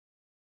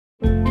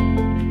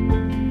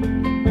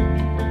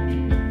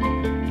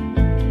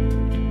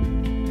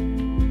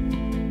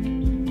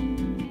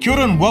Kia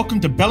ora and welcome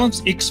to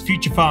Balance X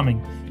Future Farming,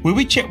 where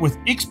we chat with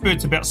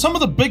experts about some of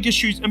the big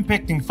issues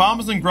impacting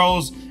farmers and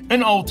growers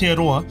in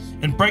Aotearoa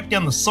and break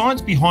down the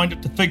science behind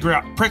it to figure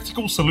out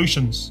practical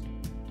solutions.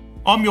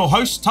 I'm your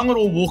host,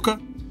 Tangaroa Walker,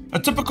 a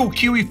typical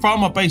Kiwi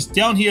farmer based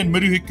down here in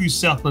Murihiku,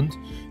 Southland,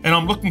 and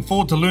I'm looking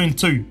forward to learn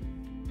too.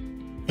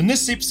 In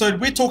this episode,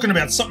 we're talking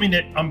about something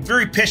that I'm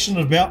very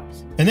passionate about,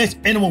 and that's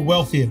animal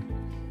welfare.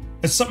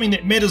 It's something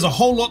that matters a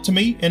whole lot to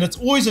me, and it's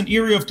always an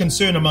area of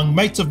concern among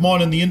mates of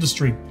mine in the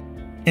industry.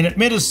 And it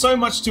matters so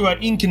much to our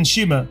end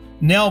consumer,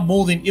 now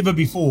more than ever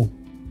before.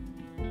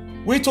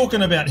 We're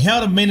talking about how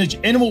to manage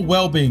animal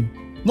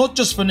well-being, not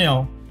just for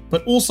now,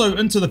 but also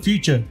into the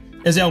future,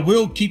 as our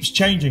world keeps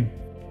changing.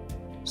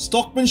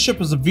 Stockmanship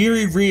is a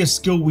very rare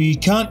skill where you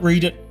can't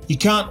read it, you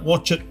can't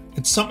watch it,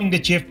 it's something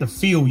that you have to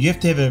feel. You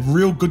have to have a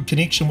real good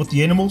connection with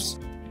the animals,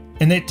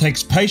 and that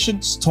takes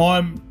patience,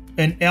 time,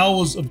 and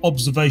hours of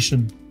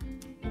observation.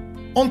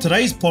 On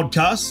today's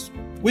podcast,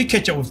 we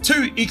catch up with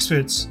two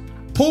experts,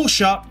 Paul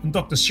Sharp and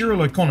Dr.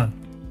 Cheryl O'Connor.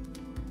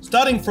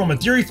 Starting from a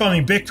dairy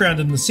farming background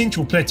in the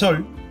Central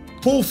Plateau,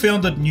 Paul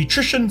founded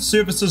Nutrition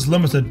Services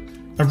Limited,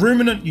 a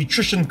ruminant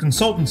nutrition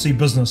consultancy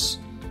business.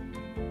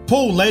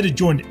 Paul later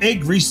joined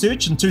Ag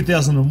Research in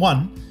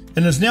 2001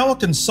 and is now a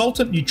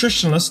consultant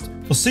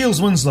nutritionist for Seals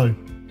Winslow.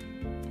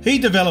 He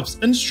develops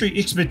industry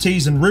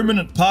expertise in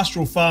ruminant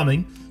pastoral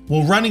farming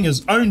while running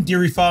his own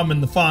dairy farm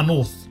in the far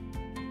north.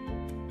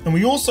 And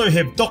we also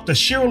have Dr.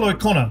 Cheryl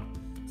O'Connor,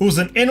 who is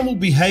an animal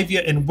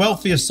behaviour and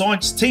welfare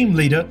science team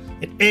leader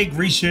at Ag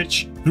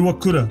Research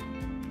Ruakura.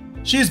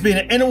 She has been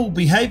an animal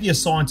behaviour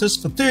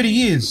scientist for 30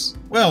 years,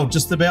 well,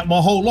 just about my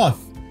whole life,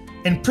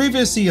 and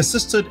previously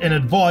assisted and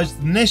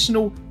advised the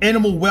National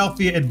Animal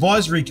Welfare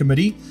Advisory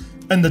Committee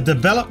in the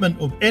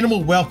development of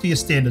animal welfare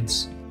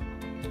standards.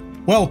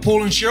 Well,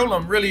 Paul and Cheryl,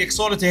 I'm really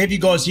excited to have you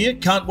guys here.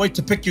 Can't wait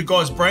to pick your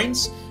guys'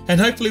 brains, and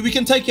hopefully we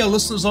can take our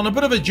listeners on a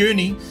bit of a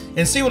journey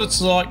and see what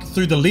it's like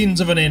through the lens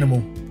of an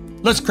animal.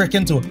 Let's crack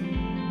into it.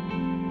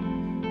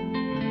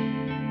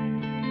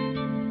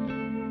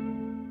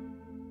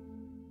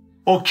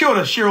 Well, kia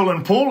ora, Cheryl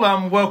and Paul.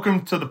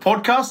 Welcome to the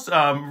podcast.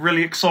 I'm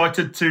really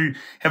excited to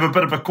have a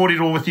bit of a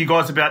kōrero with you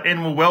guys about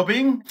animal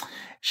well-being.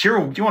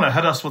 Cheryl, do you want to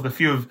hit us with a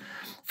few of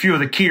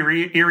the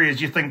key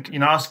areas you think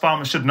us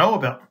farmers should know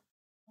about?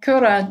 Kia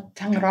ora,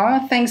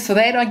 Tangaroa. Thanks for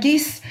that. I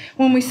guess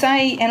when we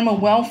say animal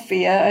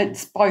welfare,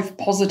 it's both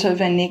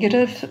positive and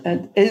negative.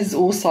 It is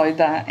also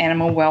the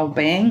animal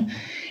well-being.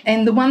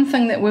 And the one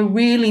thing that we're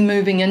really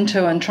moving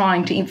into and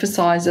trying to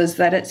emphasise is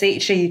that it's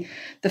actually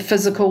the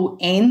physical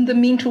and the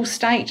mental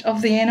state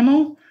of the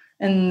animal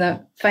in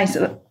the face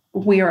of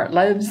where it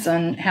lives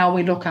and how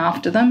we look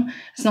after them.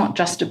 It's not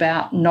just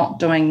about not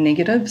doing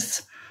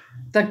negatives.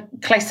 The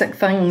classic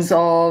things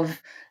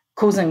of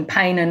causing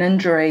pain and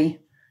injury,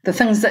 the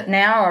things that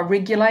now are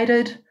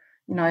regulated,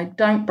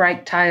 don't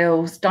break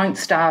tails, don't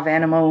starve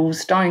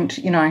animals, don't,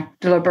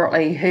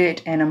 deliberately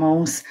hurt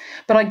animals.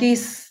 But I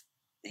guess,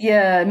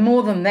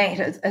 more than that,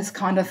 it's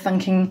kind of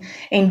thinking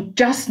and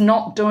just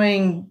not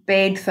doing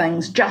bad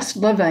things, just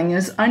living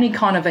is only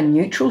kind of a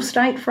neutral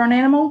state for an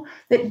animal.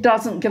 That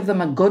doesn't give them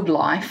a good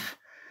life.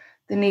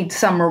 They need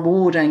some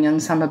rewarding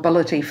and some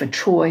ability for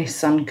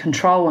choice and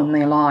control in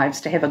their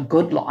lives to have a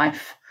good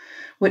life,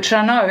 which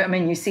I know,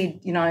 you said,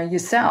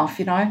 yourself,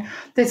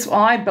 that's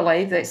why I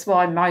believe that's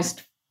why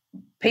most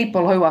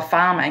people who are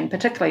farming,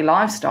 particularly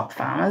livestock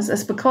farmers,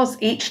 is because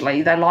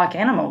actually they like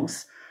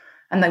animals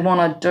and they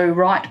want to do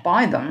right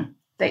by them.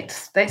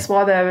 That's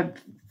why they're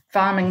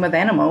farming with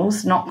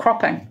animals, not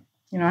cropping,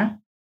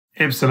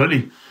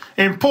 Absolutely.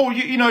 And Paul,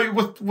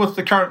 with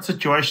the current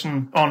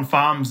situation on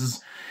farms is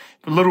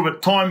a little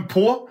bit time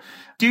poor.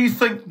 Do you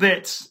think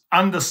that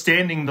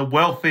understanding the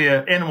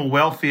welfare, animal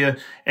welfare,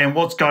 and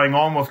what's going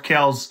on with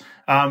cows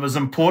is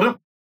important?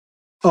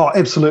 Oh,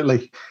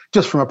 absolutely.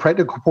 Just from a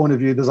practical point of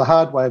view, there's a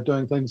hard way of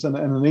doing things and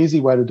an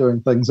easy way of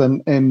doing things.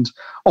 And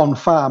on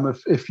farm,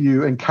 if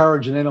you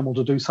encourage an animal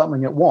to do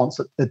something it wants,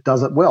 it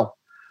does it well.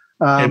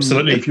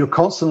 Absolutely. If you're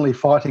constantly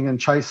fighting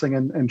and chasing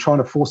and trying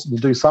to force it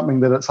to do something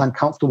that it's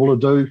uncomfortable to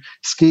do,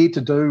 scared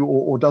to do,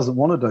 or doesn't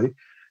want to do,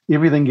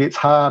 everything gets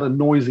hard and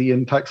noisy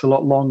and takes a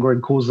lot longer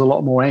and causes a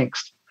lot more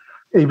angst.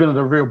 Even at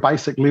a real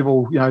basic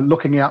level,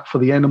 looking out for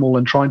the animal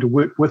and trying to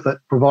work with it,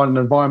 provide an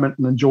environment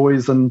and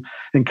enjoys and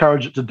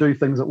encourage it to do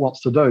things it wants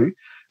to do,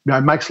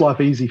 makes life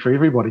easy for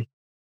everybody.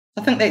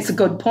 I think that's a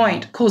good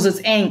point. It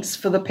causes angst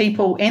for the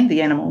people and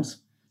the animals.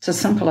 It's as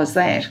simple as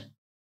that.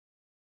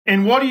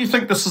 And why do you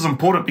think this is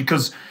important?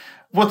 Because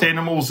with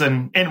animals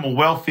and animal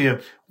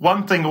welfare,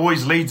 one thing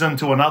always leads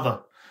into another.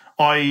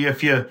 I.e.,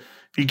 if you're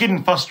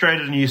getting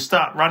frustrated and you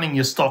start running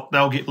your stock,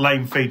 they'll get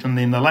lame feet, and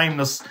then the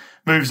lameness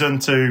moves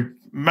into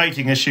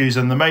mating issues,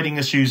 and the mating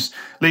issues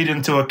lead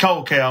into a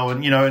cull cow,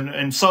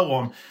 and so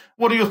on.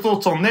 What are your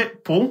thoughts on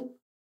that, Paul?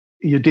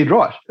 You're dead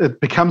right.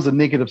 It becomes a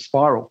negative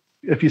spiral.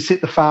 If you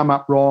set the farm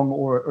up wrong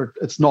or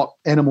it's not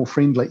animal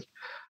friendly,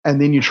 and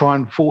then you try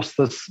and force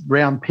this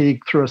round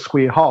peg through a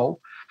square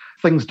hole,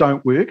 things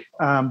don't work.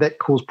 That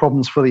causes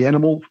problems for the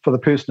animal, for the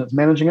person that's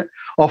managing it,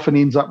 often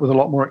ends up with a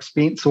lot more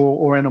expense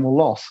or animal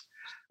loss.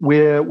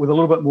 where with a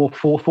little bit more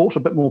forethought, a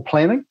bit more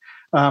planning,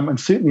 and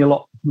certainly a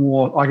lot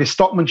more, I guess,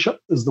 stockmanship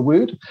is the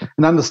word,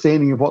 an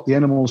understanding of what the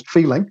animal is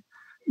feeling,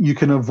 you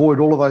can avoid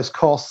all of those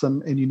costs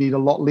and you need a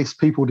lot less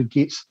people to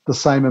get the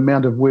same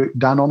amount of work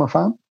done on a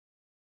farm.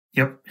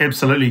 Yep,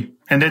 absolutely.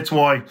 And that's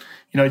why,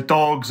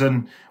 dogs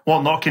and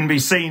whatnot can be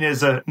seen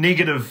as a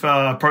negative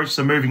approach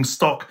to moving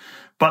stock,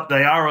 but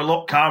they are a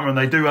lot calmer and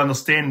they do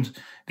understand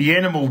the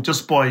animal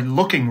just by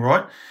looking,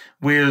 right?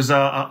 Whereas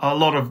a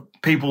lot of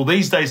people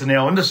these days in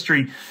our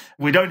industry,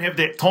 we don't have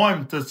that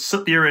time to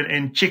sit there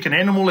and check an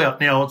animal out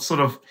now. It's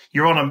sort of,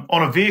 you're on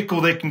a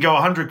vehicle that can go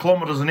 100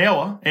 kilometres an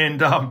hour,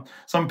 and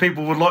some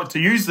people would like to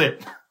use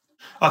that.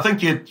 I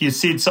think you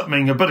said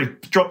something,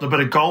 dropped a bit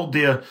of gold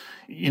there.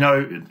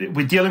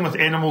 We're dealing with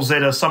animals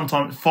that are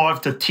sometimes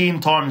 5 to 10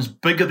 times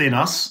bigger than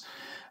us.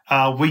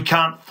 We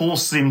can't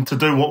force them to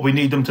do what we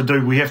need them to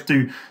do. We have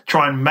to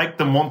try and make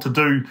them want to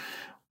do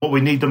what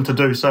we need them to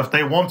do. So if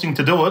they're wanting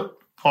to do it,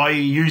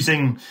 i.e.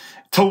 using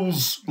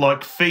tools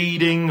like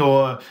feeding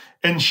or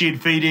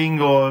in-shed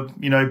feeding or,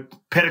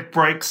 paddock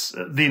breaks,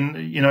 then,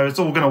 it's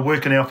all going to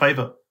work in our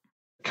favour.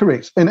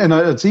 Correct. And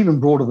it's even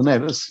broader than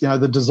that. It's,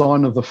 the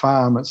design of the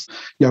farm. It's,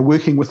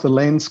 working with the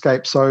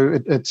landscape so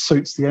it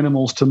suits the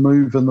animals to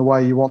move in the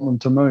way you want them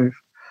to move,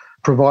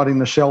 providing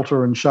the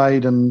shelter and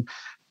shade and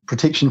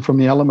protection from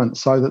the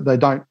elements so that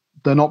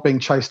they're not being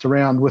chased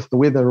around with the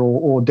weather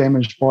or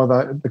damaged by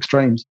the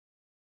extremes.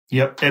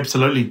 Yep,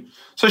 absolutely.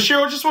 So,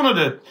 Cheryl, I just wanted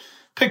to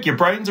pick your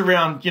brains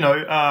around,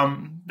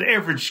 the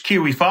average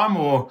Kiwi farmer,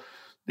 or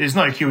there's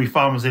no Kiwi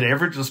farmers that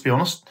average, let's be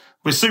honest.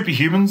 We're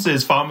superhumans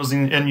as farmers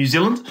in New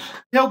Zealand.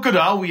 How good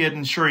are we at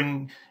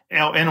ensuring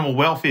our animal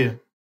welfare?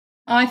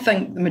 I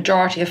think the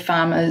majority of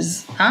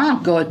farmers are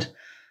good.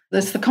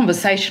 It's the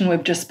conversation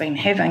we've just been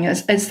having.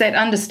 It's that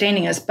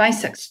understanding, it's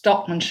basic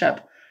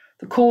stockmanship.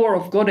 The core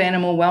of good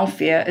animal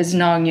welfare is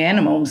knowing your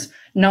animals,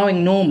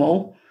 knowing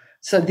normal,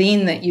 so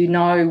then that you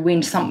know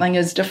when something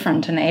is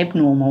different and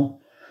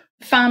abnormal.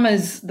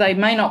 Farmers, they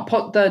may not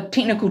put the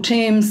technical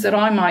terms that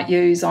I might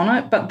use on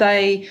it, but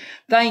they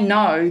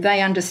know,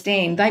 they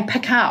understand, they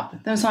pick up.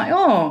 They're like,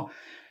 oh,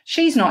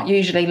 she's not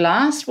usually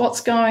last. What's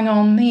going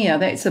on there?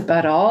 That's a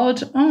bit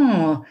odd.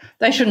 Oh,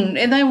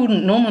 they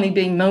wouldn't normally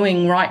be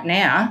mooing right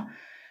now.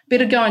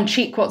 Better go and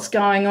check what's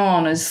going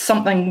on. Is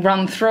something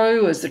run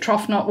through? Is the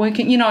trough not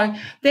working?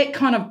 That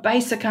kind of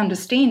basic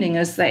understanding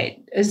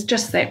is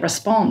just that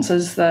response,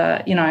 is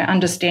the,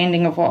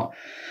 understanding of what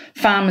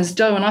farmers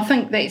do. And I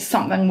think that's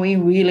something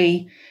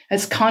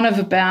it's kind of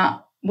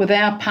about, with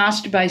our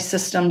pasture-based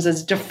systems,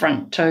 is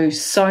different to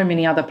so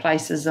many other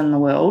places in the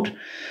world.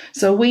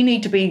 So we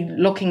need to be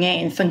looking at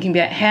and thinking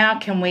about how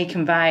can we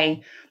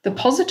convey the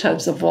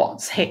positives of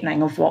what's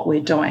happening, of what we're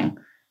doing.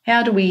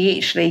 How do we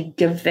actually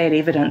give that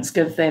evidence,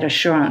 give that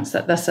assurance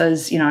that this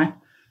is,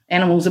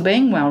 animals are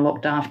being well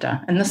looked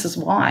after, and this is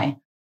why.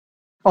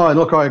 Oh,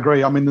 look, I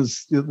agree. I mean,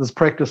 there's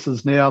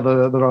practices now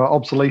that are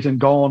obsolete and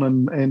gone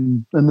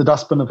and in the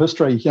dustbin of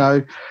history,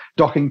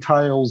 docking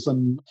tails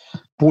and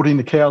boarding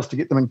the cows to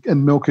get them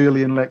in milk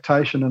early in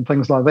lactation and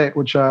things like that,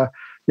 which are,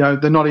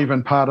 they're not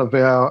even part of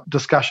our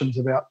discussions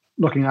about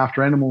looking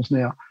after animals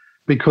now,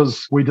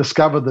 because we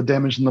discovered the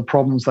damage and the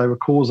problems they were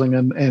causing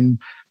and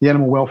the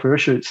animal welfare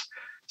issues.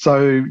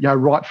 So,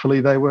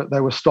 rightfully they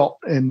were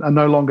stopped and are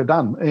no longer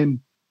done.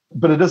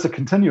 But it is a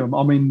continuum.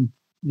 I mean,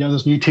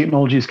 there's new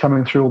technologies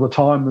coming through all the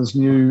time. There's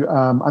new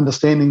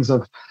understandings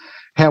of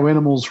how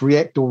animals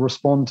react or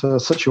respond to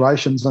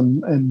situations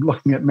and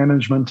looking at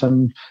management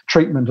and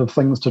treatment of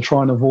things to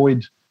try and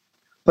avoid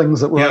things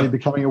that we're only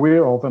becoming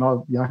aware of. And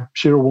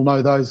Cheryl will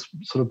know those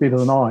sort of better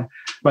than I.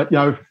 But,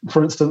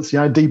 for instance,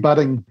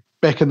 debudding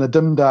back in the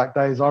dim, dark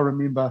days, I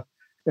remember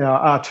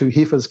our R2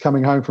 heifers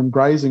coming home from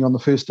grazing on the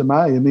 1st of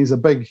May, and these are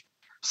big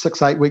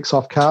 6-8 weeks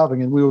off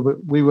calving, and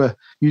we were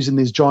using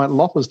these giant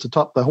loppers to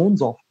top the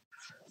horns off.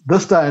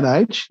 This day and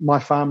age, my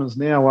farmers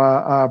now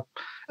are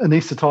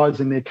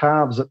anaesthetising their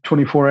calves at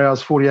 24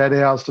 hours, 48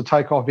 hours to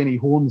take off any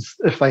horns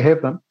if they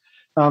have them.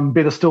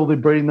 Better still, they're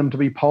breeding them to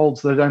be polled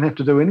so they don't have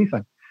to do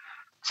anything.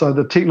 So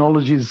the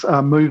technologies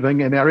are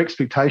moving and our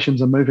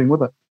expectations are moving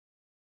with it.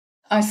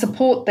 I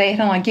support that,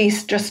 and I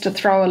guess just to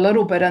throw a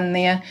little bit in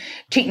there,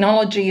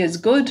 technology is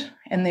good,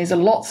 and there's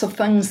lots of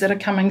things that are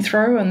coming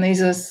through, and there's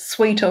a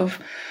suite of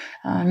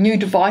new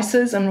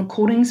devices and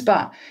recordings,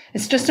 but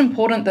it's just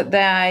important that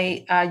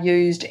they are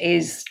used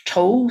as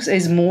tools,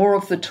 as more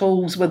of the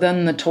tools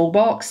within the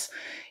toolbox.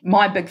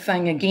 My big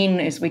thing, again,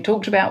 as we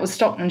talked about, was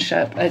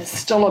stockmanship. It's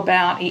still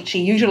about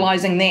actually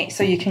utilising that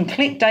so you can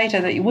collect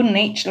data that you wouldn't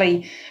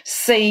actually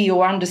see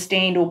or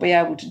understand or be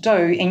able to do,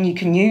 and you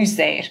can use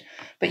that.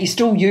 But you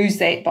still use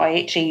that by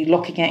actually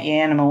looking at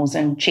your animals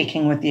and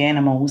checking with the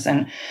animals.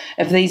 And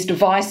if these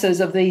devices,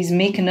 of these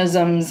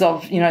mechanisms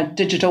of,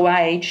 digital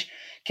age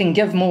can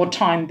give more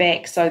time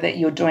back so that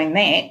you're doing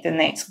that, then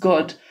that's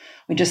good.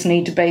 We just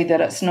need to be that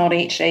it's not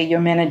actually you're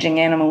managing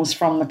animals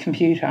from the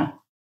computer.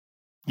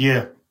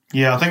 Yeah,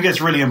 I think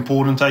that's really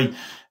important.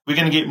 We're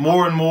going to get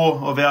more and more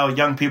of our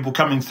young people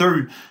coming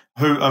through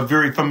who are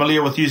very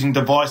familiar with using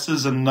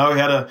devices and know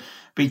how to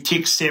be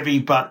tech savvy,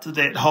 but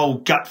that whole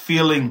gut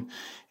feeling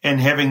and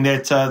having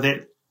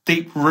that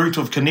deep root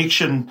of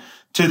connection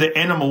to the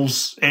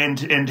animals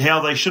and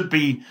how they should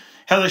be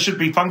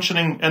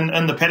functioning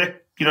in the paddock,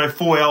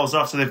 4 hours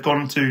after they've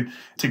gone to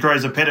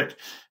graze a paddock.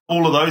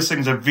 All of those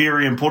things are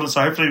very important.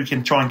 So hopefully we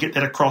can try and get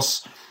that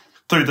across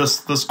through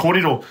this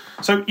kōrero.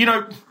 So,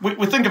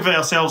 we think of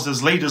ourselves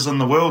as leaders in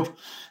the world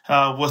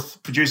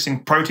with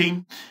producing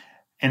protein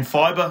and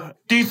fibre.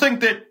 Do you think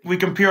that we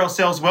compare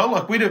ourselves well?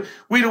 Like,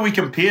 where do we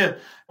compare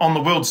on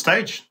the world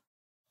stage?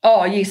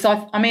 Oh, yes.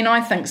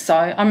 I think so.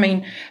 I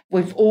mean,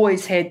 we've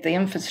always had the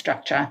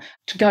infrastructure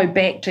to go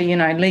back to,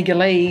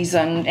 legalese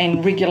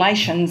and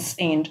regulations.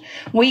 And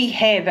we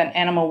have an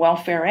Animal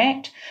Welfare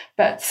Act,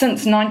 but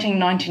since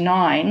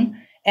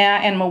 1999, our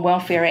Animal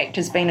Welfare Act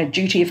has been a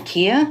duty of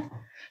care.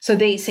 So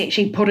that's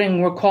actually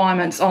putting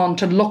requirements on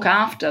to look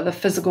after the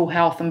physical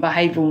health and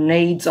behavioural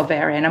needs of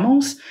our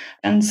animals.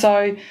 And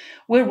so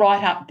we're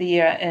right up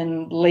there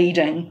in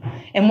leading.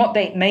 And what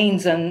that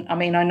means, and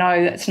I know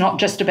it's not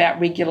just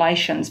about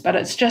regulations, but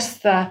it's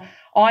just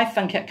I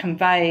think it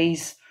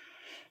conveys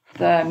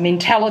the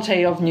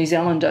mentality of New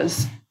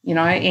Zealanders,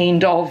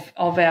 and of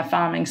our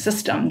farming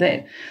system,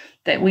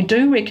 that we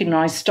do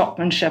recognise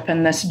stockmanship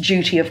and this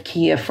duty of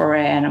care for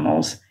our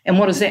animals. And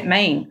what does that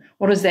mean?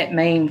 What does that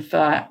mean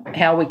for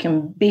how we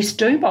can best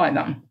do by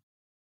them?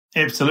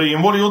 Absolutely.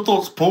 And what are your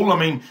thoughts, Paul?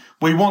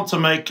 We want to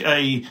make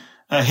a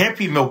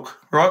happy milk,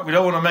 right? We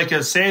don't want to make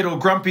a sad or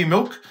grumpy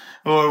milk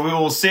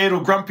or sad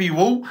or grumpy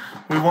wool.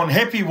 We want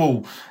happy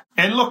wool.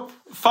 And look,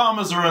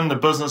 farmers are in the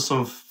business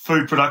of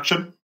food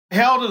production.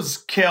 How does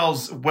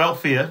cows'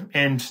 welfare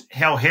and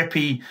how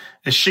happy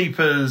a sheep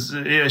are,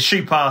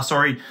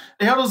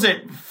 how does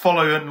that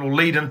follow in or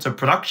lead into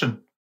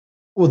production?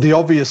 Well, the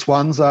obvious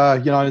ones are,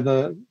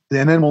 the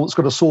animal that's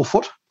got a sore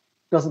foot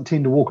doesn't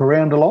tend to walk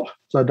around a lot,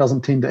 so it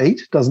doesn't tend to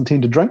eat, doesn't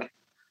tend to drink.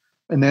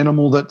 An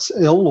animal that's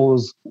ill or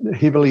is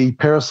heavily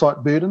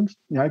parasite burdened,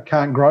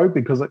 can't grow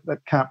because it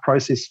can't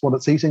process what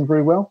it's eating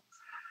very well.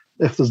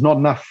 If there's not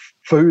enough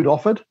food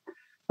offered,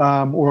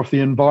 or if the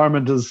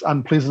environment is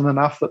unpleasant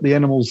enough that the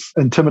animal's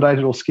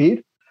intimidated or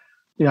scared,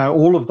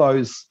 all of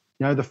those,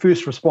 the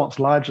first response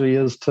largely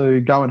is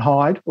to go and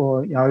hide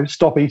or,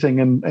 stop eating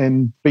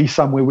and be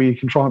somewhere where you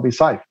can try and be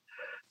safe.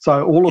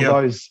 So all of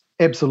those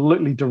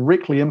absolutely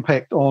directly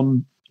impact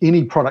on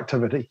any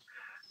productivity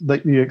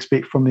that you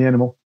expect from the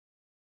animal.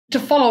 To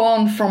follow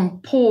on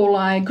from Paul,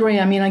 I agree.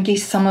 I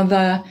guess some of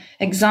the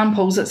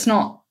examples,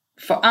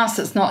 for us,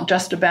 it's not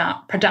just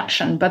about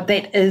production, but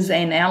that is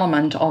an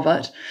element of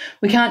it.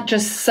 We can't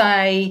just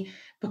say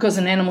because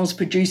an animal's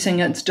producing,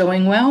 it's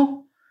doing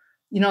well.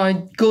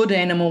 Good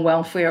animal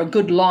welfare, a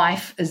good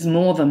life is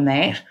more than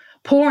that.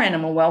 Poor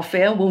animal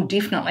welfare will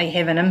definitely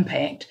have an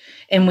impact.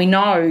 And we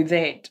know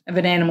that if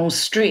an animal's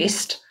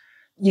stressed,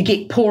 you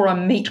get poorer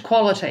meat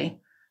quality.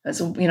 It's,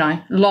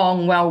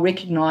 long, well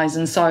recognised,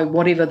 and so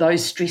whatever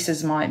those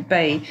stresses might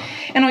be.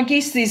 And I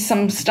guess there's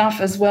some stuff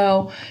as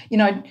well,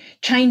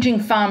 changing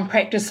farm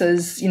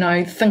practices,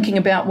 thinking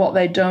about what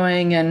they're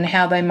doing and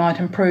how they might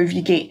improve.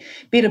 You get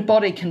better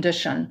body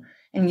condition,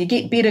 and you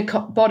get better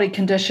body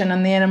condition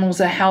and the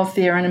animals are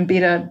healthier and in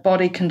better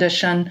body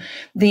condition,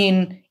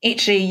 then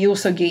actually you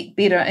also get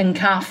better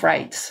in-calf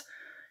rates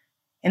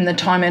in the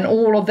time, and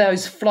all of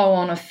those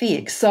flow-on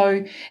effects.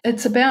 So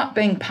it's about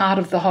being part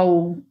of the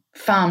whole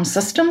farm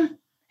system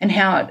and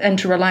how it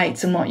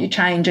interrelates and what you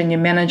change in your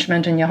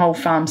management and your whole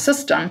farm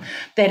system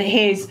that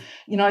has,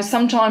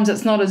 sometimes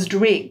it's not as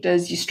direct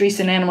as you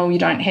stress an animal,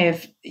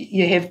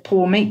 you have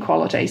poor meat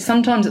quality.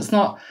 Sometimes it's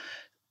not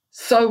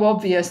so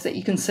obvious that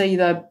you can see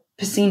the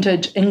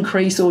percentage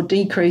increase or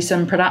decrease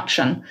in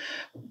production,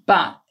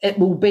 but it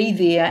will be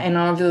there, and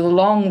over the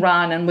long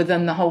run and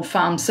within the whole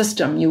farm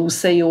system, you will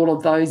see all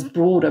of those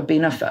broader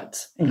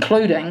benefits,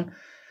 including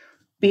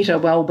better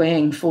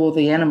well-being for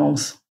the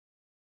animals.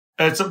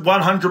 It's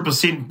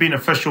 100%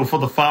 beneficial for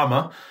the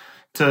farmer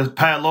to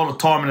pay a lot of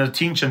time and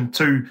attention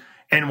to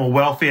animal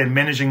welfare and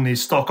managing their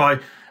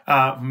stock.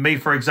 Me,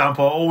 for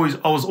example,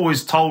 I was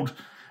always told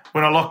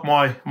when I lock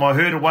my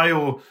herd away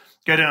or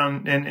go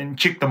down and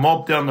check the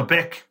mob down the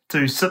back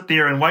to sit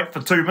there and wait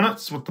for 2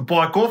 minutes with the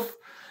bike off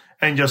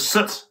and just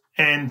sit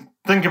and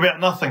think about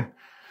nothing.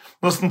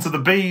 Listen to the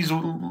bees,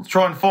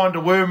 try and find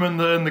a worm in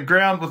the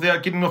ground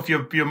without getting off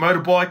your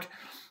motorbike.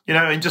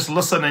 And just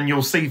listen, and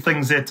you'll see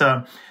things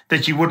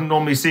that you wouldn't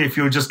normally see if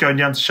you were just going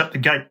down to shut the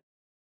gate.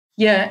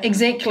 Yeah,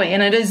 exactly.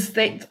 And it is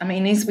that,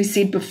 as we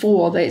said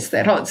before, it's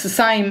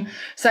the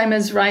same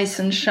as race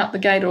and shut the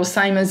gate, or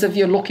same as if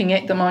you're looking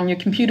at them on your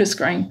computer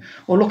screen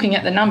or looking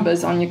at the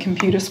numbers on your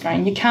computer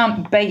screen. You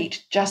can't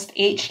beat just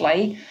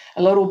actually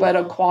a little bit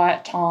of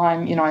quiet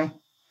time,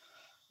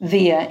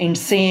 there and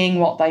seeing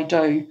what they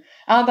do.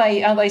 Are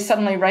they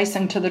suddenly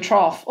racing to the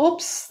trough?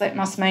 Oops, that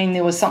must mean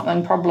there was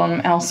something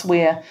problem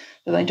elsewhere.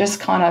 Do they just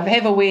kind of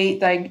have a wee,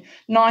 they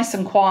nice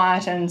and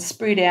quiet and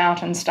spread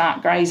out and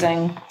start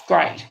grazing?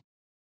 Great.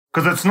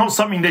 Because it's not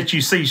something that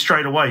you see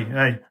straight away,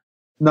 eh?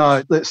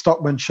 No, that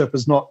stockmanship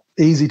is not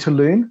easy to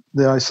learn.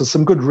 There's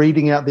some good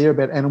reading out there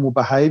about animal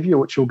behaviour,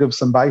 which will give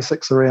some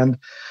basics around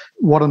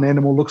what an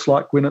animal looks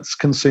like when it's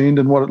concerned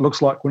and what it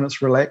looks like when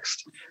it's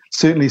relaxed.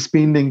 Certainly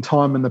spending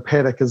time in the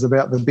paddock is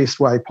about the best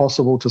way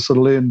possible to sort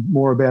of learn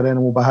more about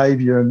animal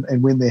behaviour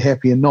and when they're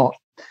happy and not.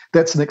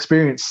 That's an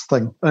experience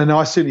thing. And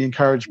I certainly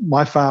encourage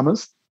my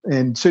farmers,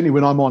 and certainly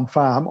when I'm on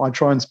farm, I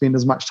try and spend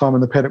as much time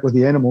in the paddock with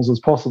the animals as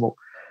possible,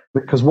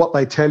 because what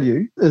they tell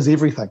you is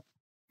everything.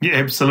 Yeah,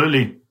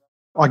 absolutely.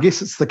 I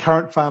guess it's the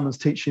current farmers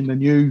teaching the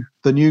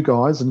new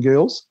guys and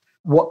girls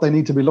what they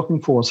need to be looking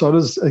for. So it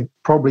is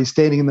probably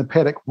standing in the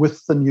paddock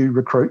with the new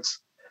recruits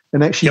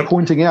and actually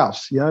pointing out,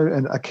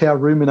 and a cow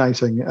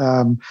ruminating,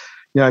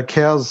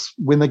 cows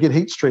when they get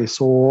heat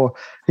stress, or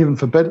heaven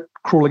forbid,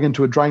 crawling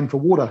into a drain for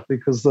water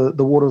because the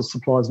water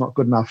supply is not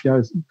good enough.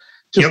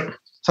 Just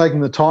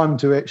taking the time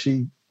to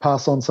actually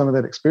pass on some of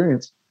that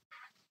experience.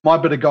 My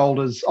bit of gold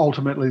is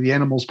ultimately the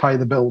animals pay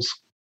the bills.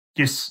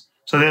 Yes,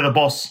 so they're the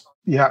boss.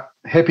 Yeah,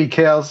 happy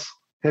cows,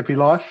 happy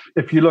life.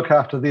 If you look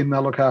after them,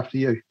 they'll look after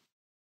you.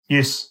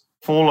 Yes,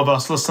 for all of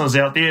us listeners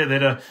out there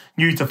that are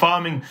new to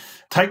farming,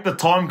 take the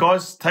time,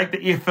 guys, take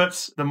the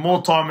efforts. The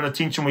more time and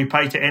attention we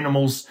pay to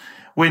animals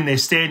when they're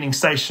standing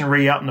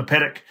stationary out in the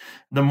paddock,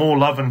 the more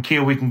love and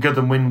care we can give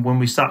them when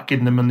we start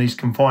getting them in these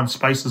confined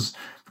spaces,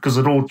 because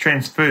it all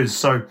transfers.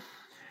 So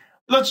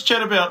let's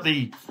chat about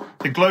the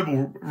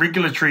global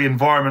regulatory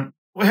environment.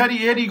 Well, how do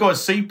you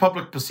guys see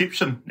public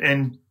perception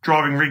and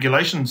driving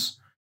regulations?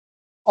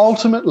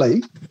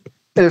 Ultimately,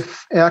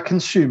 if our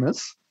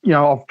consumers,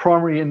 of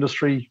primary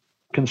industry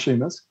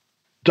consumers,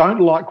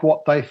 don't like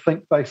what they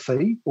think they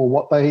see or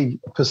what they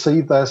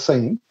perceive they're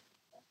seeing,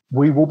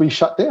 we will be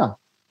shut down.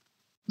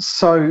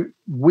 So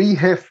we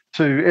have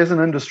to, as an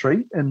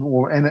industry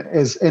and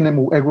as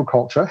animal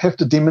agriculture, have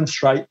to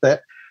demonstrate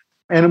that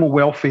animal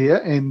welfare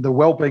and the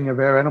well-being of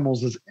our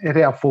animals is at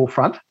our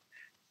forefront.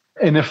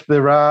 And if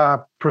there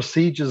are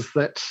procedures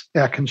that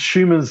our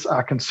consumers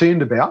are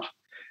concerned about,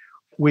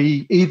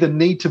 we either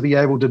need to be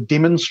able to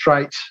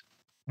demonstrate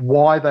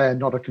why they are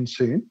not a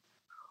concern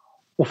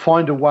or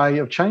find a way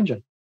of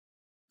changing.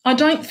 I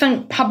don't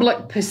think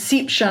public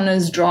perception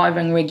is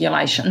driving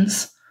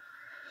regulations,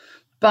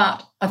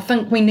 but I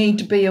think we need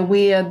to be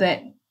aware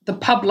that the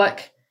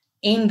public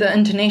and the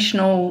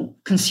international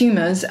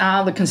consumers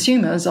are the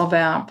consumers of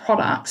our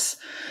products.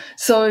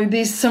 So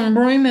there's some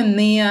room in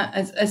there.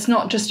 It's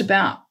not just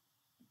about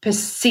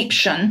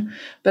perception,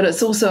 but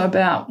it's also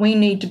about we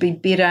need to be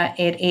better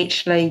at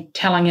actually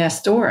telling our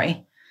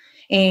story.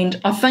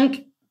 And I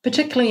think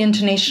particularly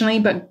internationally,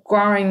 but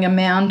growing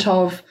amount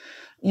of,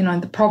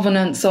 the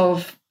provenance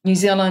of New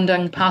Zealand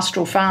and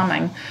pastoral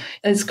farming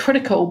is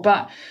critical,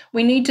 but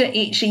we need to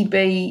actually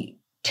be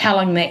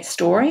telling that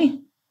story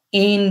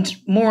and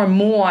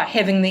more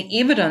having the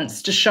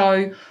evidence to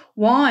show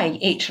why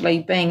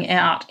actually being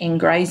out and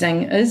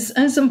grazing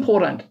is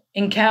important,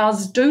 and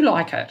cows do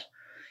like it.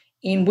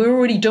 And we're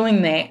already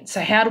doing that.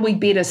 So how do we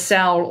better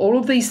sell all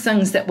of these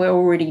things that we're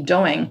already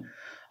doing,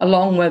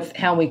 along with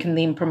how we can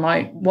then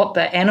promote what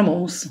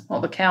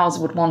the cows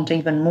would want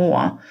even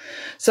more.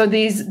 So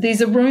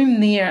there's a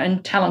room there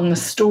in telling the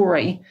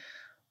story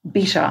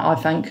better, I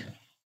think.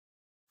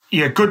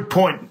 Yeah, good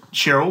point,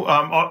 Cheryl.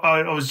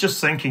 I was just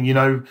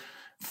thinking,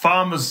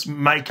 farmers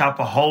make up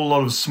a whole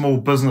lot of small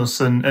business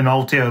in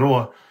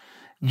Aotearoa,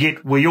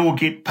 yet we all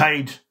get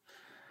paid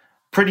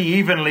pretty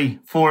evenly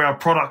for our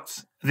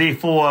products.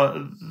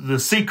 Therefore, the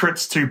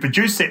secrets to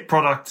produce that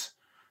product,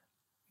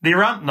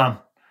 there aren't none.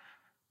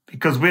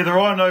 Because whether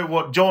I know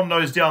what John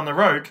knows down the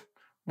road,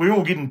 we're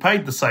all getting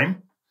paid the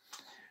same.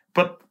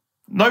 But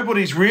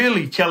nobody's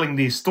really telling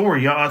their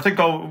story. I think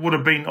I would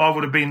have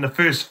been the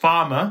first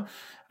farmer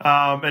in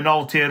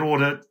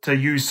Aotearoa to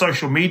use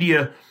social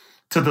media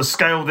to the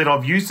scale that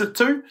I've used it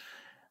to.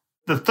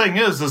 The thing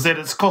is that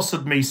it's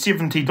costed me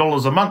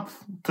 $70 a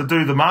month to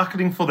do the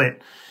marketing for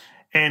that.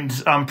 And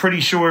I'm pretty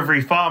sure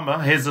every farmer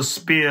has a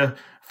spare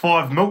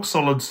 5 milk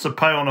solids to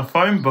pay on a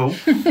phone bill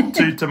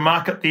to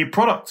market their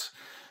product.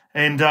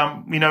 And,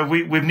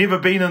 we've never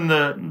been in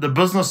the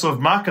business of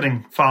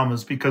marketing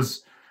farmers,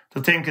 because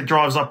the tanker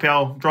drives up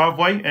our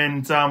driveway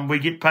and we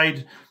get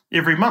paid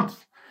every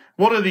month.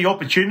 What are the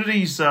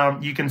opportunities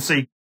you can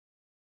see?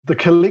 The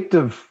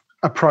collective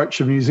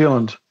approach of New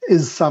Zealand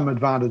is some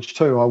advantage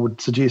too. I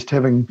would suggest,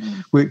 having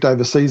worked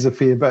overseas a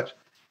fair bit,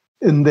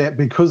 in that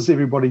because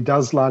everybody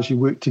does largely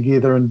work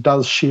together and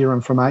does share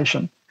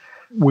information,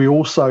 we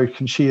also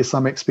can share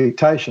some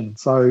expectation.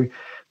 So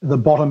the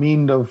bottom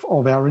end of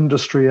our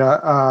industry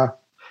are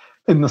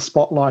in the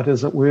spotlight,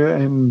 as it were,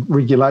 and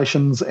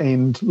regulations,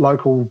 and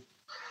local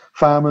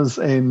farmers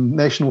and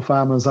national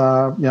farmers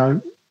are,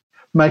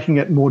 making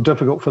it more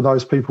difficult for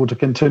those people to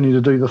continue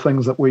to do the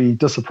things that we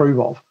disapprove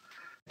of.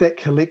 That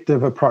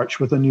collective approach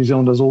within New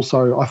Zealand is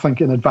also, I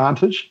think, an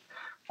advantage,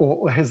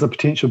 or has the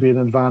potential to be an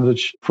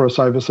advantage for us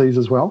overseas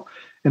as well.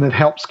 And it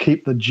helps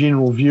keep the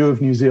general view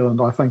of New Zealand,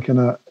 I think, in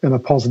a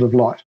positive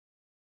light.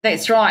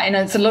 That's right. And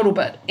it's a little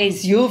bit,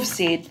 as you've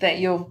said, that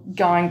you're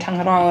going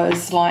Tangaroa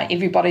is like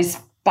everybody's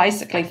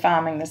basically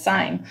farming the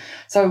same.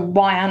 So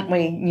why aren't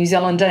we New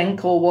Zealand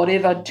Inc. or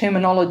whatever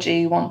terminology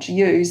you want to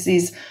use?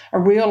 There's a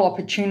real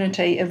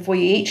opportunity if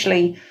we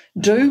actually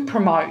do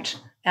promote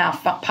our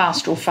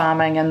pastoral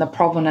farming and the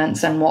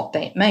provenance and what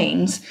that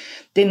means,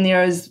 then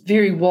there is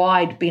very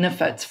wide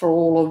benefits for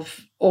all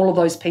of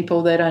those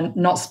people that are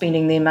not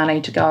spending their money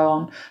to go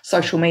on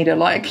social media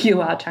like you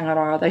are,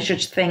 Tangaroa. They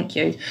should thank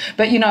you.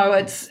 But,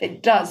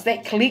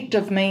 that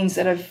collective means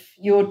that if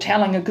you're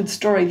telling a good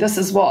story, this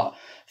is what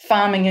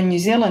farming in New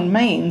Zealand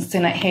means,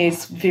 then it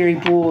has very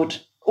broad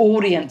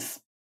audience.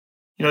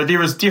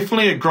 There is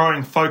definitely a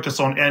growing focus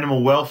on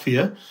animal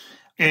welfare,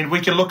 and we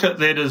can look at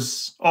that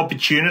as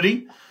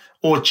opportunity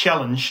or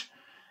challenge.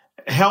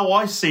 How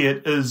I see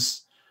it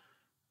is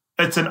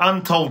it's an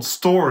untold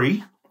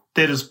story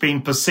that has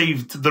been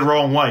perceived the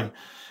wrong way.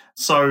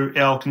 So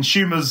our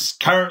consumers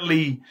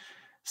currently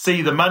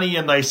see the money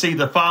and they see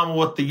the farmer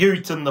with the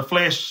ute and the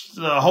flash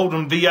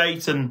Holden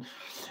V8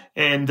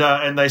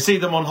 and they see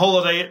them on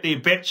holiday at their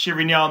batch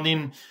every now and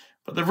then.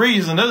 But the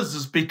reason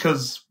is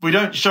because we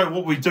don't show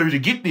what we do to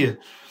get there.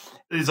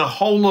 There's a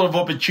whole lot of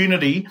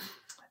opportunity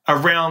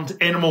around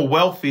animal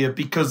welfare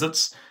because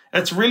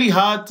it's really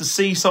hard to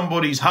see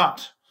somebody's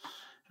heart.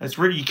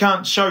 You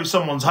can't show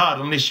someone's heart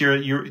unless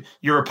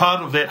you're a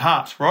part of that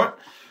heart, right?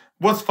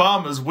 With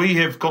farmers, we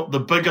have got the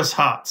biggest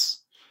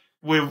hearts.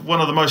 We're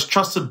one of the most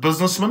trusted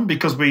businessmen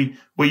because we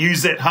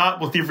use that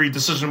heart with every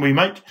decision we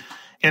make.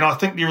 And I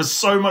think there is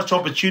so much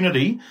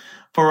opportunity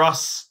for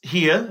us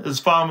here as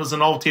farmers in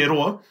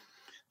Aotearoa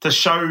to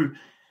show,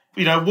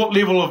 what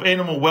level of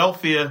animal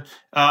welfare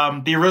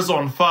there is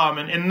on farm,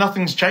 and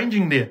nothing's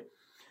changing there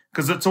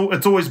because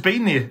it's always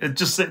been there. It's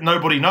just that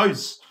nobody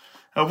knows.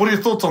 What are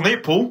your thoughts on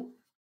that, Paul?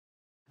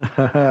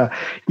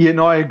 Yeah,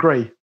 no, I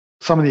agree.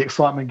 Some of the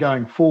excitement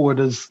going forward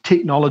is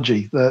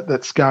technology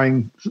that's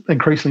going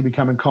increasingly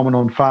becoming common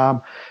on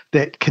farm,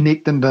 that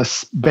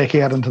connectedness back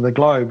out into the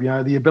globe.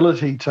 The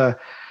ability to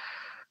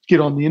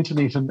get on the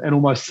internet and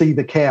almost see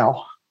the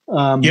cow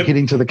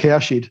heading to the cow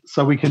shed.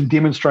 So we can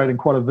demonstrate in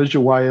quite a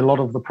visual way a lot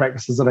of the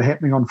practices that are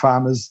happening on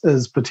farm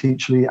is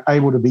potentially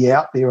able to be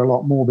out there a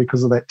lot more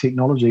because of that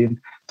technology and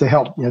to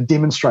help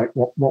demonstrate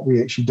what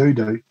we actually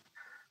do.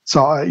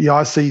 So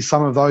I see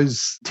some of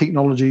those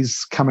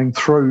technologies coming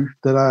through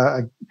that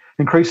are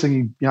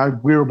increasingly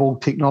wearable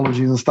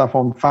technologies and stuff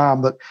on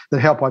farm that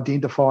help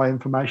identify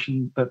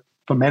information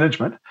for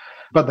management,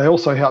 but they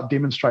also help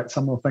demonstrate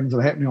some of the things that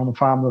are happening on the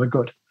farm that are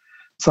good.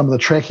 Some of the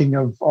tracking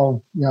of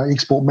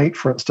export meat,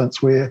 for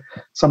instance, where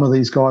some of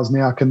these guys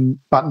now can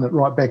button it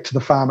right back to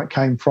the farm it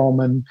came from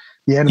and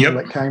the animal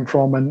it came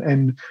from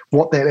and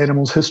what that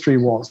animal's history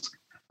was.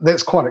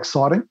 That's quite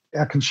exciting.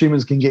 Our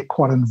consumers can get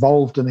quite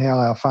involved in how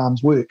our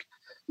farms work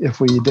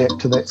if we adapt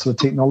to that sort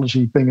of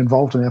technology being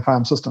involved in our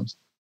farm systems.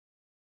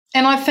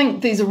 And I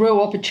think there's a real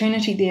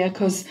opportunity there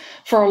because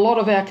for a lot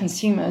of our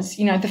consumers,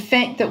 the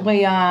fact that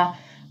we are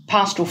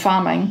pastoral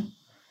farming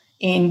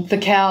and the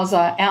cows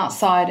are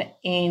outside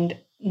and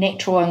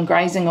natural and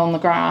grazing on the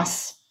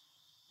grass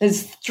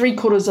is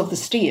 3/4 of the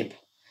step.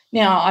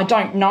 Now, I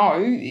don't know.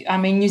 I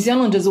mean, New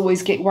Zealanders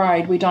always get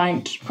worried. We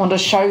don't want to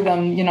show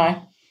them,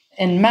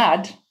 in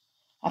mud.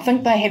 I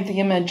think they have the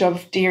image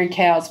of dairy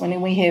cows when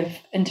we have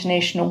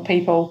international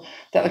people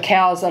that the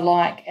cows are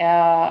like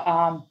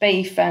our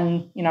beef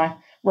and,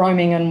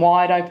 roaming in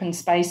wide open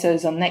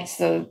spaces, and that's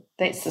the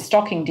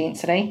stocking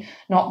density,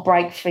 not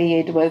break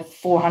fed with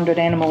 400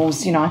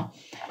 animals,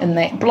 in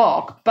that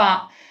block.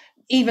 But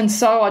even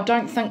so, I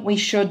don't think we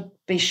should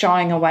be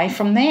shying away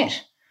from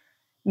that.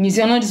 New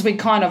Zealanders, we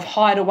kind of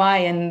hide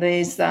away and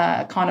there's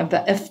kind of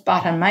the if,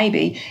 but and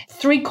maybe.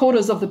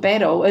 3/4 of the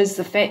battle is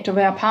the fact of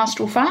our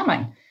pastoral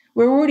farming.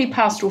 We're already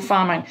pastoral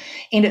farming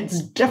and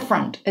it's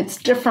different. It's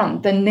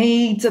different. The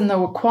needs and the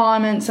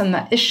requirements and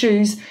the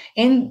issues,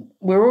 and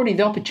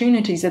the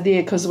opportunities are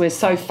there because we're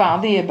so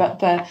far there, but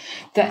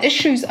the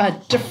issues are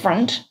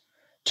different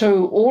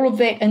to all of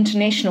that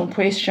international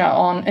pressure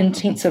on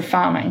intensive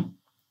farming.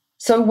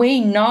 So we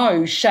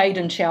know shade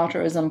and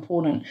shelter is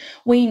important.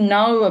 We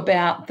know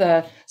about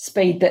the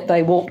speed that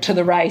they walk to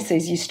the race,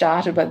 as you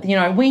started with.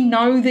 We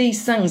know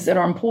these things that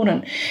are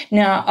important.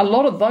 Now, a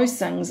lot of those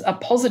things are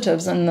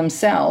positives in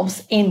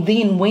themselves, and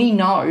then we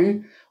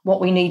know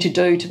what we need to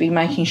do to be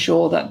making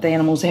sure that the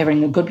animals are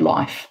having a good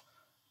life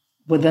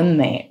within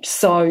that.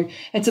 So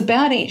it's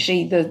about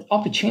actually the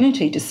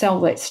opportunity to sell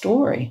that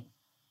story.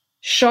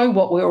 Show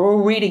what we're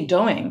already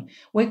doing.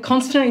 We're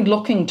constantly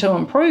looking to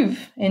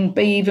improve and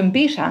be even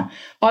better.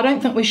 I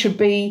don't think we should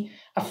be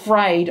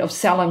afraid of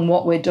selling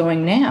what we're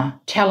doing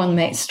now, telling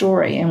that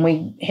story, and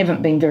we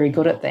haven't been very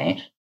good at that.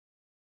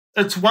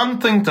 It's one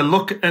thing to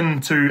look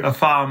into a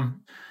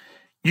farm.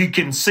 You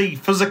can see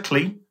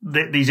physically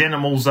that these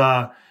animals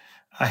are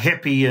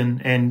happy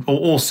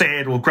or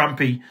sad or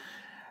grumpy.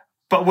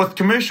 But with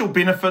commercial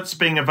benefits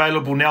being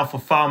available now for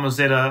farmers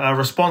that are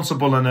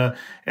responsible and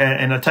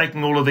are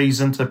taking all of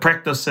these into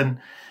practice, and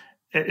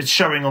it's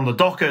showing on the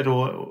docket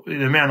or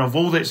the amount of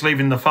wool that's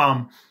leaving the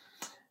farm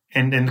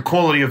and the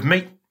quality of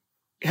meat,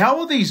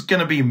 how are these going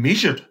to be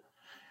measured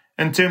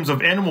in terms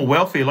of animal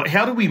welfare? Like,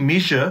 how do we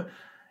measure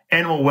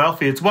animal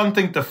welfare. It's one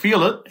thing to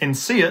feel it and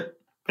see it,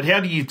 but how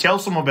do you tell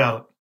someone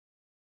about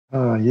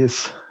it?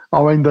 Yes.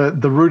 I mean,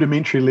 the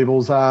rudimentary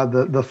levels are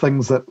the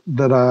things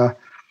that are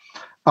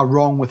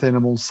wrong with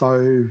animals.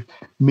 So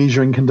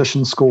measuring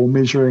condition score,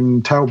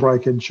 measuring tail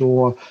breakage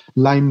or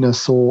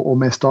lameness or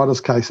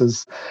mastitis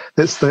cases.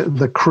 That's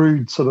the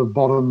crude sort of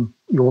bottom,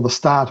 or the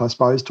start, I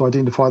suppose, to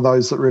identify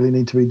those that really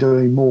need to be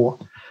doing more.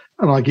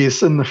 And I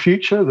guess in the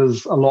future,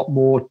 there's a lot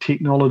more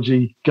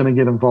technology going to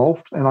get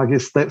involved. And I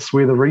guess that's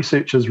where the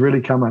researchers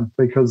really come in,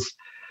 because,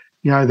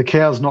 the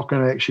cow's not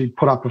going to actually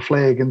put up a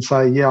flag and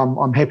say, yeah,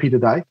 I'm happy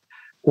today,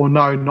 or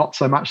no, not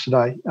so much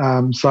today.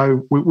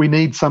 So we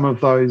need some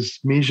of those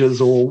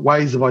measures or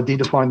ways of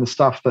identifying the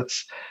stuff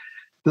that's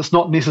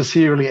not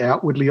necessarily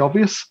outwardly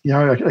obvious.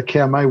 A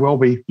cow may well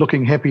be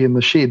looking happy in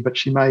the shed, but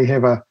she may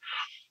have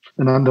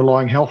an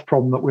underlying health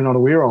problem that we're not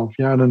aware of,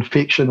 an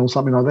infection or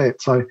something like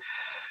that. So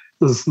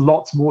there's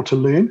lots more to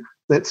learn.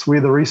 That's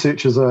where the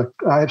researchers are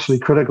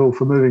absolutely critical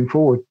for moving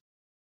forward.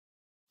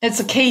 It's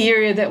a key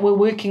area that we're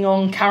working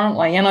on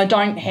currently, and I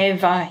don't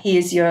have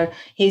here's your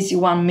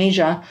one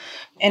measure.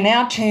 In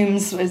our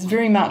terms, is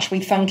very much we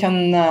think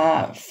in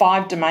the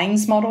 5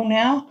 domains model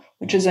now,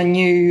 which is a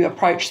new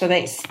approach. So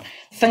that's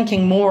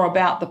thinking more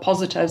about the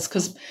positives,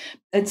 because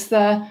it's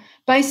the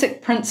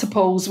basic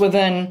principles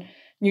within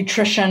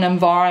nutrition,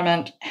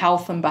 environment,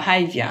 health and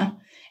behaviour.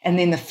 And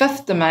then the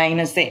 5th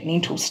domain is that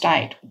mental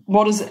state.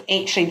 What is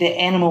actually the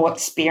animal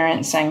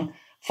experiencing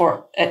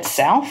for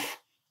itself?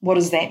 What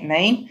does that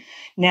mean?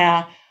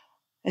 Now,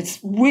 it's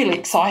really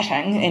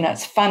exciting and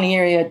it's a fun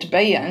area to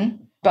be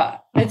in,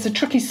 but it's a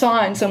tricky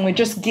science and we're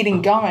just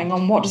getting going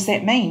on what does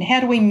that mean? How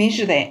do we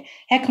measure that?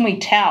 How can we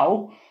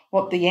tell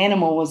what the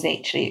animal was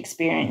actually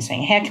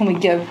experiencing? How can we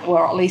give,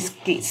 or at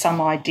least get some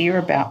idea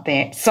about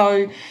that?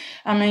 So,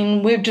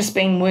 we've just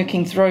been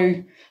working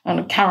through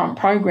a current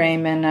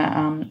program,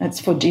 and it's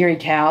for dairy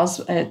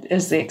cows,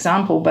 is the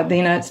example, but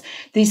then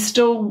there's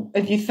still,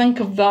 if you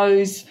think of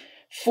those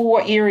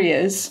 4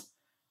 areas,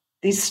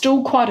 there's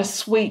still quite a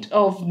suite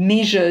of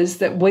measures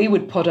that we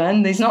would put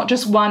in. There's not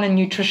just one in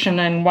nutrition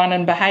and one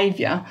in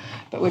behaviour,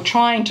 but we're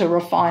trying to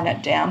refine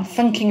it down,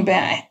 thinking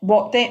about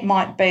what that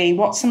might be,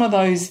 what some of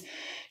those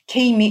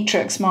key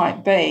metrics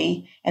might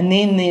be, and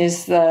then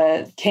there's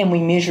can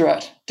we measure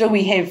it? Do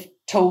we have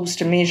tools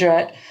to measure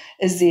it?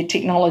 Is there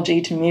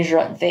technology to measure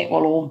it? That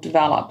will all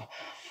develop.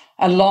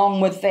 Along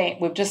with that,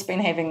 we've just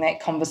been having that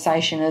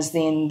conversation,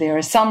 there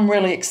are some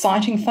really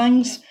exciting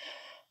things,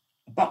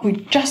 but we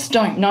just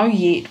don't know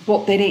yet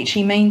what that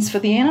actually means for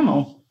the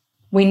animal.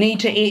 We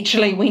need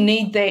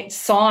that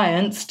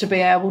science to be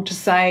able to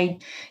say,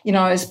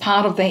 as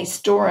part of that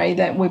story,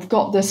 that we've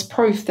got this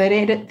proof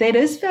that that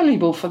is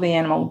valuable for the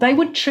animal. They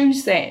would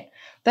choose that.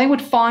 They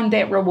would find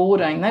that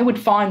rewarding. They would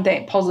find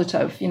that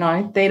positive,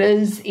 that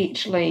is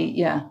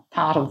actually,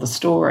 part of the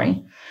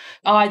story.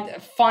 I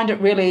find it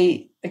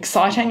really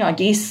exciting, I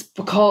guess,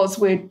 because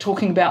we're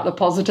talking about the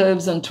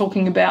positives and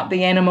talking about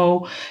the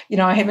animal,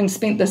 having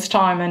spent this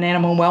time in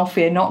animal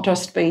welfare, not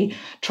just be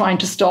trying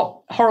to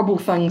stop horrible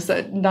things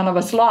that none of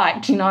us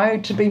liked,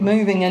 to be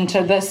moving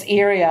into this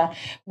area.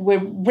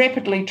 We're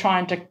rapidly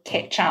trying to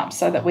catch up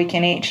so that we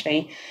can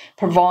actually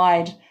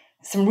provide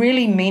some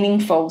really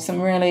meaningful,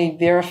 some really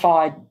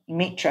verified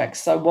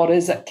metrics. So what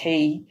is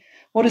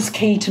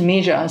key to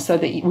measure so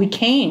that we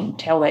can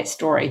tell that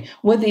story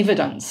with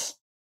evidence?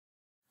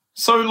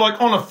 So, like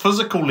on a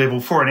physical level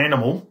for an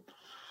animal,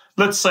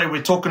 let's say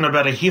we're talking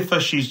about a heifer,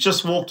 she's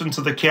just walked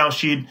into the cow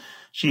shed,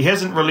 she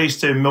hasn't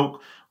released her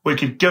milk, we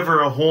could give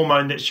her a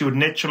hormone that she would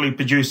naturally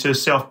produce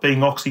herself, being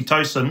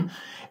oxytocin,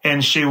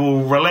 and she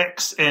will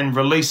relax and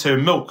release her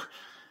milk.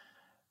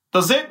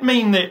 Does that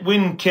mean that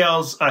when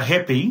cows are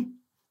happy,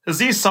 is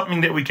there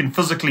something that we can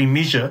physically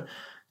measure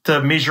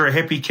to measure a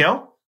happy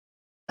cow?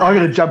 I'm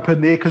going to jump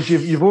in there because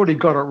you've already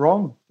got it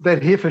wrong.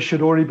 That heifer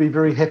should already be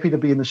very happy to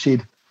be in the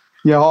shed.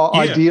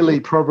 Ideally,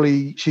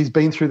 probably she's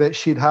been through that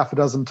shed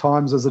 6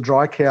 times as a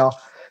dry cow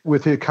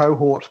with her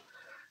cohort,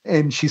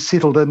 and she's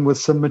settled in with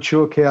some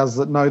mature cows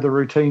that know the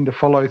routine to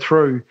follow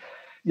through.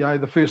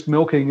 The first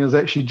milking is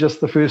actually just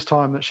the first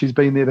time that she's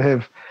been there to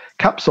have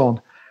cups on.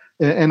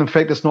 And in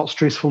fact, it's not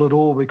stressful at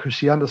all because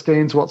she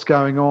understands what's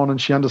going on and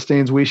she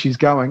understands where she's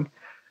going,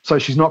 so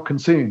she's not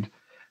concerned.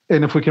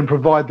 And if we can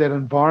provide that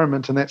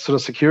environment and that sort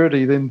of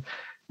security, then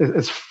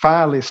it's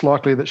far less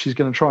likely that she's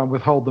going to try and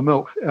withhold the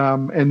milk.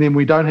 And then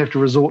we don't have to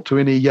resort to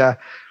any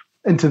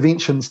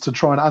interventions to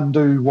try and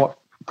undo what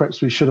perhaps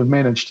we should have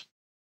managed.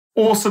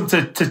 Awesome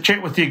to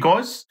chat with you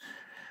guys.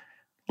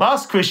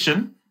 Last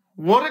question.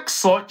 What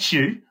excites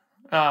you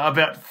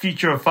about the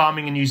future of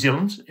farming in New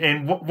Zealand,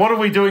 and what are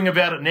we doing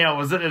about it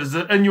now? Is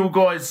it in your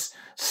guys'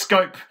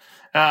 scope?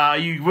 Are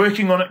you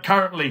working on it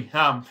currently?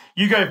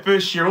 You go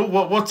first, Cheryl.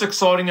 What's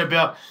exciting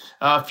about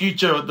the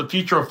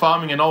future of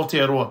farming in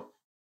Aotearoa?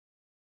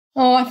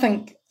 Oh, I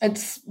think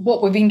it's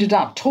what we've ended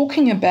up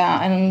talking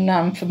about,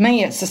 and for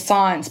me it's the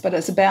science, but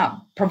it's about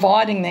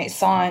providing that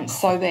science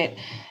so that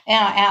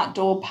our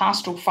outdoor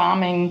pastoral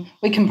farming,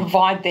 we can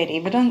provide that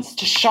evidence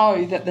to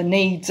show that the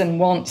needs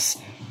and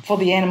wants for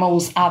the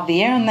animals are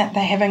there and that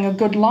they're having a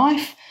good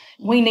life.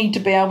 We need to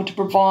be able to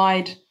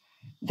provide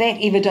that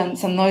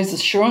evidence and those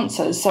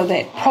assurances so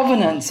that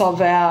provenance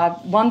of our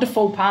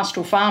wonderful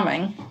pastoral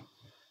farming,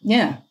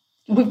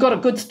 we've got a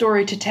good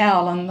story to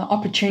tell, and the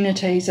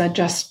opportunities are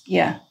just,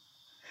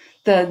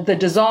 the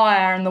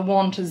desire and the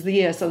want is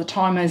there, so the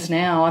time is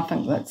now. I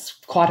think that's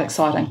quite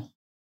exciting.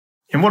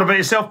 And what about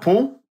yourself,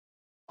 Paul?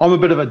 I'm a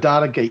bit of a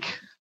data geek.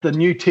 The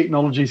new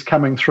technologies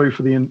coming through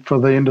for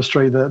the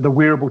industry, the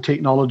wearable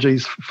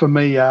technologies, for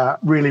me are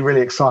really,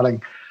 really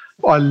exciting.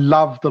 I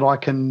love that I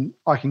can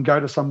go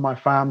to some of my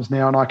farms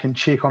now and I can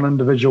check on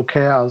individual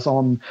cows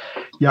on,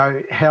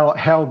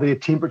 how their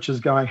temperature's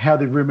going, how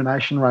their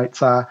rumination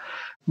rates are.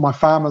 My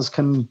farmers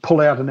can pull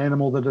out an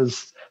animal that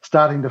is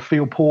starting to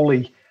feel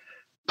poorly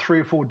 3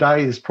 or 4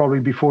 days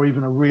probably before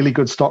even a really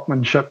good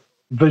stockmanship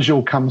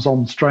visual comes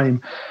on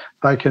stream.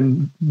 They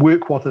can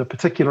work with a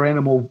particular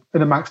animal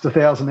in amongst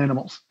 1,000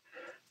 animals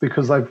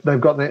because they've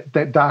got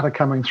that data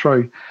coming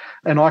through.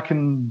 And I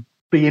can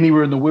be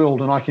anywhere in the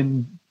world and I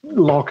can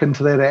lock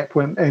into that app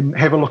and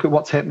have a look at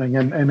what's happening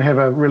and have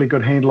a really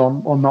good handle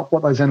on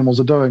what those animals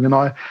are doing. And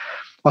I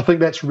think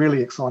that's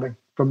really exciting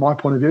from my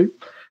point of view.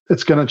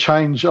 It's going to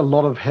change a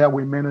lot of how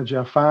we manage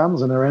our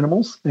farms and our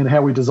animals and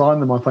how we design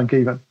them, I think,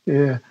 even.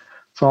 Yeah.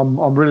 So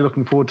I'm really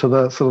looking forward to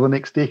the sort of the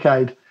next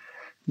decade.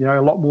 A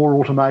lot more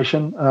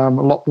automation, a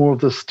lot more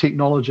of this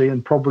technology,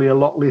 and probably a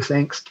lot less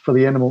angst for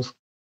the animals.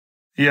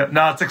 Yeah,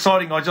 no, it's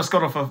exciting. I just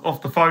got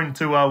off the phone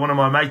to one of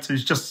my mates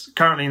who's just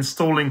currently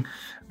installing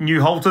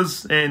new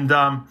halters, and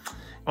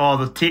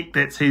the tech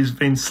that he's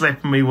been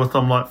slapping me with,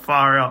 I'm like,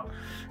 far out.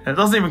 And it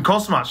doesn't even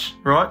cost much,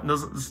 right?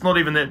 It's not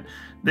even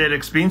that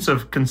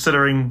expensive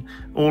considering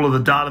all of the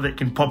data that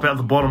can pop out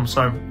the bottom.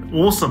 So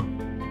awesome.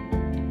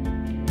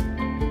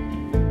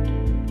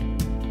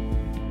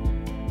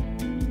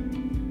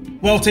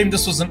 Well, team,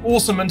 this was an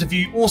awesome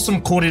interview,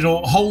 awesome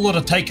kōrero, a whole lot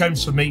of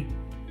take-homes for me.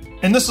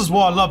 And this is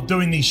why I love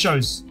doing these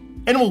shows.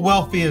 Animal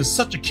welfare is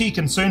such a key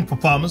concern for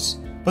farmers,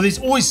 but there's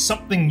always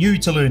something new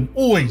to learn,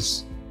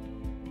 always.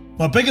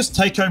 My biggest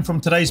take-home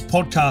from today's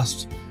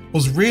podcast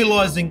was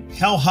realising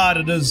how hard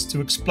it is to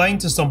explain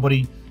to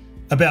somebody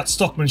about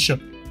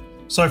stockmanship.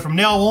 So from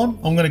now on,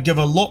 I'm going to give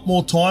a lot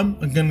more time,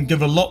 I'm going to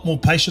give a lot more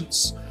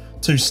patience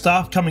to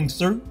staff coming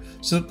through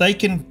so that they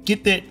can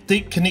get that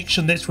deep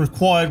connection that's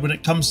required when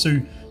it comes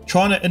to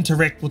trying to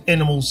interact with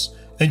animals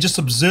and just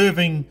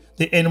observing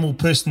their animal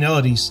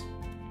personalities.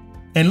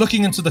 And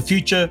looking into the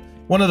future,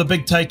 one of the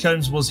big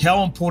take-homes was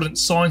how important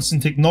science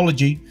and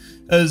technology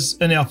is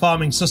in our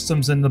farming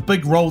systems and the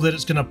big role that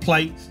it's going to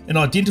play in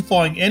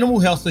identifying animal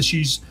health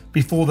issues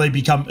before they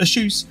become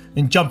issues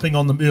and jumping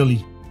on them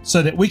early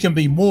so that we can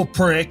be more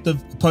proactive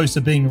opposed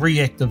to being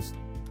reactive.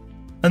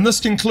 And this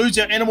concludes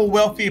our Animal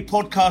Welfare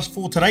podcast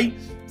for today.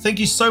 Thank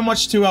you so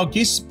much to our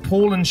guests,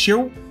 Paul and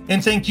Cheryl,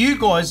 and thank you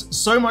guys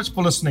so much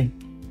for listening.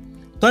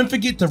 Don't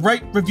forget to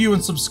rate, review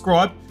and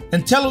subscribe,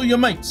 and tell all your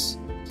mates.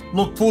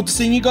 Look forward to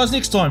seeing you guys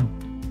next time.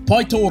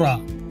 Pai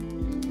tōra.